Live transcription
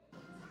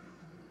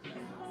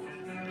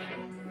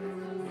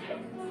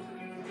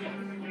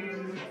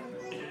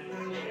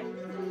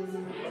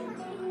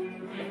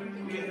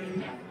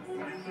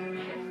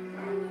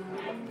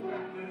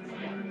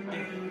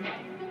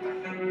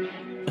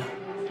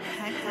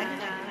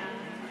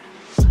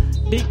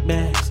big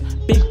bags,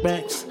 big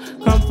racks.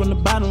 Come from the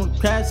bottom with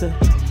crabs at,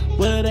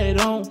 where they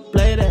don't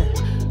play that.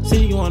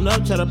 See you going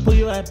up, try to pull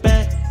your ass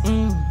back.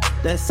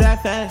 That's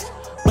sad facts,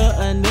 but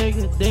a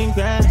nigga didn't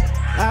grab.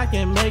 I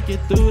can make it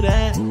through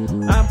that.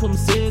 I'm from the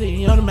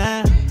city on the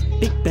map.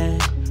 Big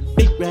bag,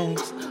 big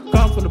racks.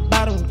 Come from the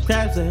bottom with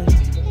crabs at,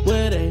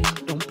 where they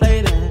don't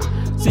play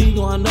that. See you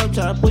going up,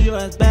 try to pull your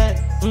ass back.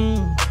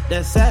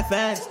 That's sad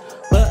facts,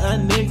 but a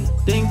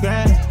nigga didn't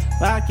grab.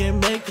 I can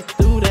make it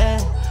through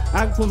that.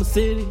 I can put my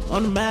city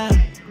on the map.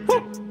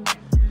 Woo.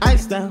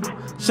 Ice down,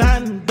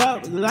 shining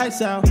dark with the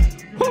lights out.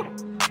 Woo.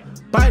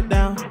 Bite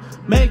down,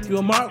 make you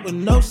a mark with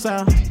no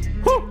sound.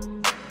 Woo.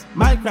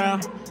 My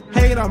crowd,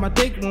 hate on my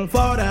dick, won't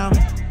fall down.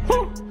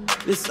 Woo.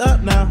 It's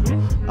up now,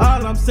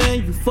 all I'm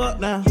saying, you fuck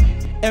now.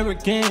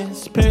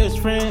 Arrogance, Paris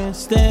friends,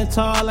 stand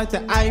tall like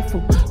the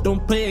Eiffel.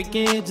 Don't play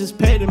again, just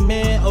pay the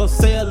man or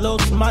say hello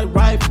to my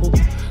rifle.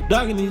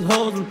 Dogging these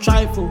hoes, I'm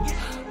trifle,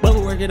 but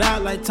we work it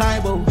out like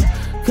Tybo.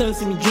 Couldn't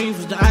see me dreams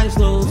with the eyes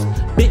closed.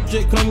 Big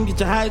drip, come get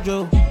your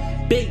hydro.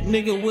 Big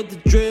nigga with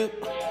the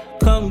drip,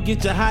 come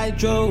get your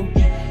hydro.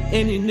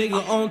 Any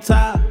nigga on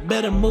top,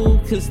 better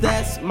move, cause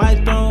that's my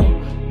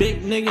throne.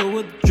 Big nigga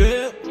with the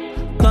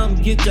drip, come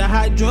get your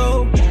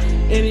hydro.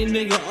 Any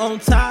nigga on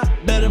top,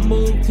 better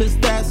move, cause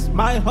that's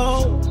my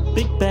home.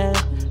 Big bag,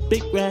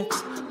 big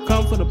racks,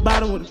 come from the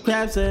bottom with the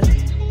crabs at,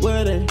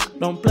 where they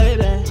don't play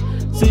that.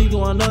 See you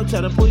going up,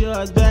 try to pull your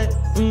ass back.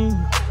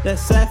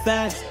 That's sad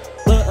facts,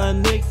 but a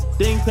nigga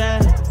didn't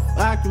crash.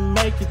 I can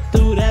make it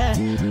through that.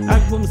 I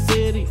can put my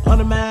city on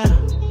the map.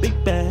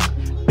 Big bag,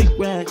 big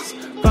racks,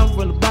 come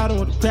from the bottom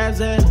with the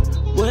crabs at,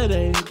 where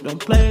they don't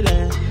play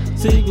that.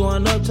 See you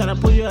going up, trying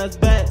to pull your ass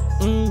back.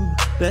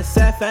 That's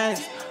sad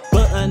facts,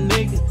 but a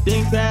nigga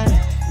didn't crash.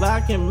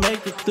 I can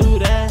make it through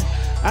that.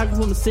 I can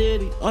put my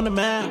city on the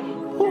map.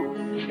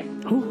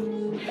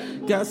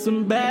 Got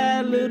some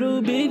bad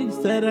little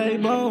bitties that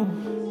ain't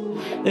born.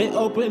 They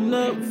open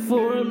up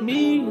for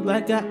me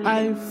like an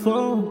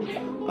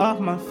iPhone. Off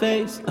my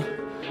face,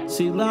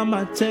 she love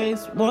my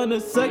taste. Wanna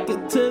suck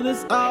it till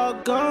it's all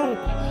gone.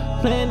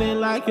 Playing it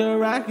like a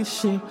rocket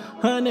ship.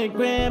 100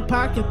 grand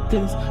pocket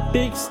this.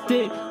 Big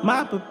stick,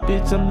 mop a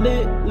bitch. I'm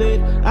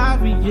lit,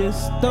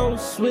 obvious. Don't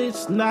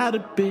switch, not a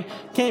bit.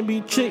 Can't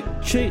be trick,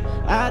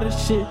 out of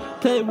shit.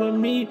 Play with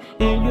me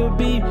and you'll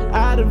be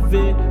out of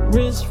it.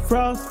 Wrist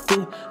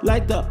frosted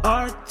like the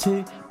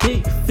Arctic.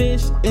 Big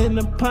fish in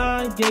the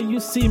pond, yeah, you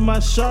see my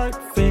shark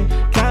fin.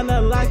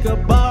 Kinda like a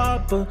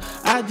barber,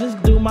 I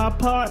just do my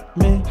part,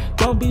 man.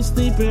 Don't be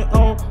sleeping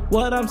on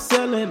what I'm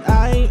selling,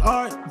 I ain't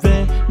art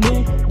van.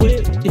 New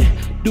whip, yeah,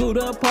 do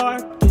the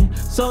parking.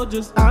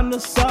 Soldiers, I'm the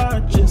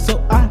sergeant,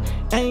 so I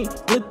ain't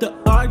with the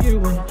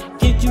arguing.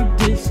 Get you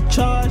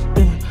discharged,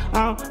 then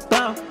I'm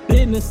about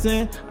business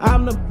and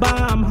I'm the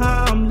bomb.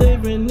 How I'm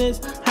living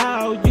this,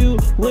 how you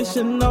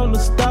wishing on the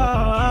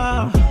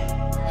star.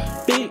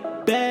 Big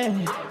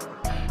bag,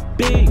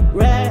 big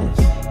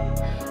rats,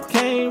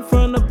 came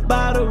from the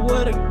bottom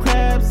where the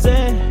crabs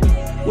at,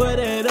 where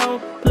they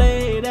don't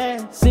play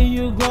that. See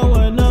you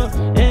going up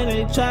and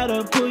they try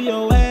to pull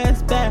your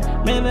ass back.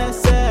 Man, that's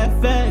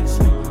sad facts,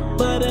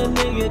 but a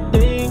nigga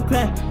didn't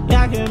crack.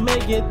 I can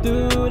make it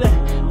through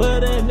that,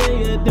 but a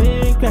nigga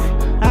didn't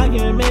crack. I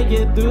can make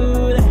it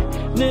through that.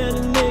 Now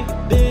the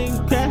nigga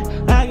didn't crack.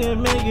 I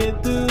can make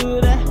it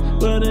through that,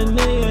 but a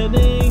nigga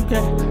didn't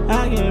crack.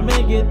 I can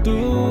make it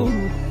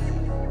through.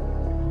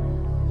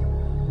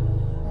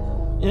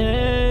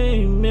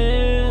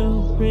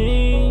 Amen,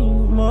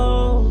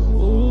 primo.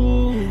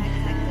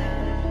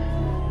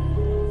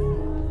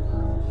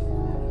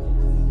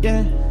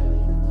 Yeah.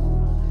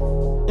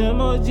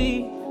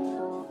 MOG.